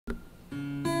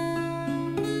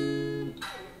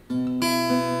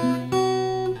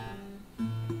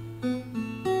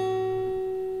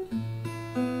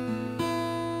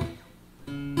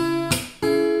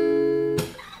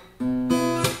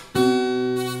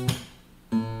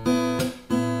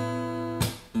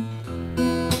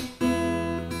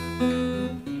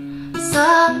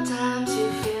Sometimes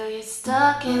you feel you're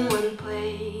stuck in one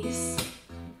place.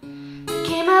 The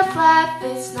game of life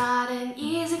is not an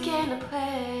easy game to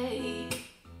play.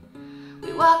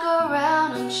 We walk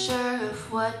around unsure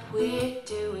of what we're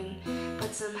doing,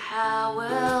 but somehow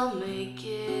we'll make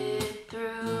it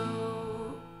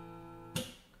through.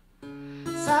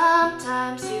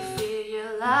 Sometimes you feel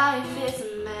your life is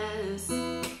a mess.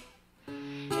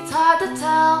 It's hard to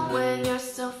tell when you're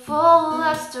so full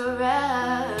of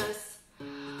stress.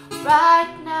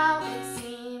 Right now it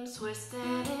seems worse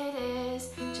than it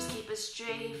is. Just keep a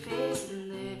straight face and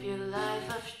live your life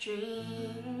of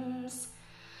dreams.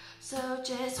 So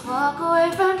just walk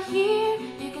away from here.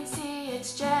 You can see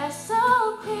it's just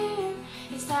so clear.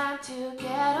 It's time to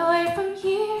get away from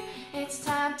here. It's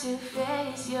time to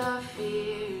face your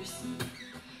fears.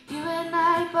 You and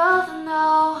I both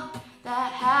know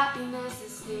that happiness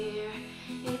is near.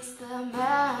 It's the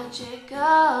magic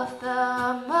of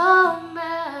the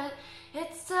moment.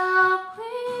 It's so clear.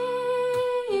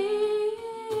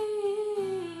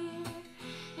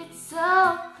 It's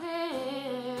so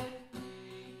clear.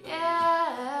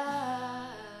 Yeah.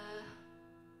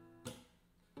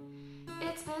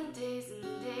 It's been days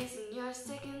and days and you're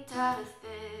sick and tired of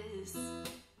this.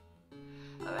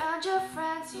 Around your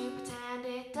friends you pretend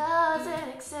it doesn't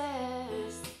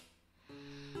exist.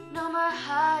 No more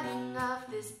hiding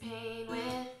of this pain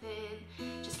within.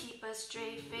 Just keep a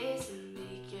straight face and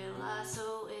make your life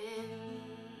so in.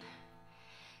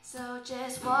 So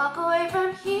just walk away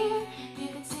from here. You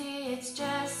can see it's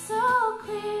just so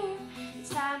clear. It's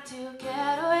time to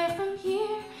get away from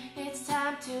here. It's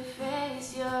time to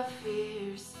face your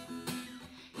fears.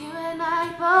 You and I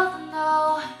both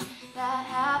know that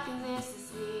happiness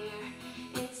is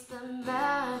near. It's the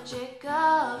magic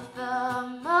of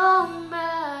the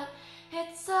moment.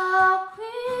 It's so clear.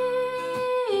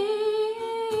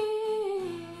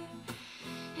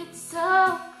 It's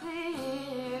so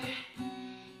clear.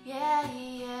 Yeah,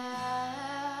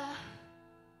 yeah.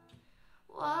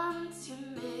 Once you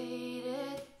made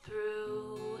it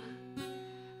through,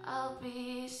 I'll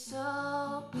be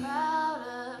so proud.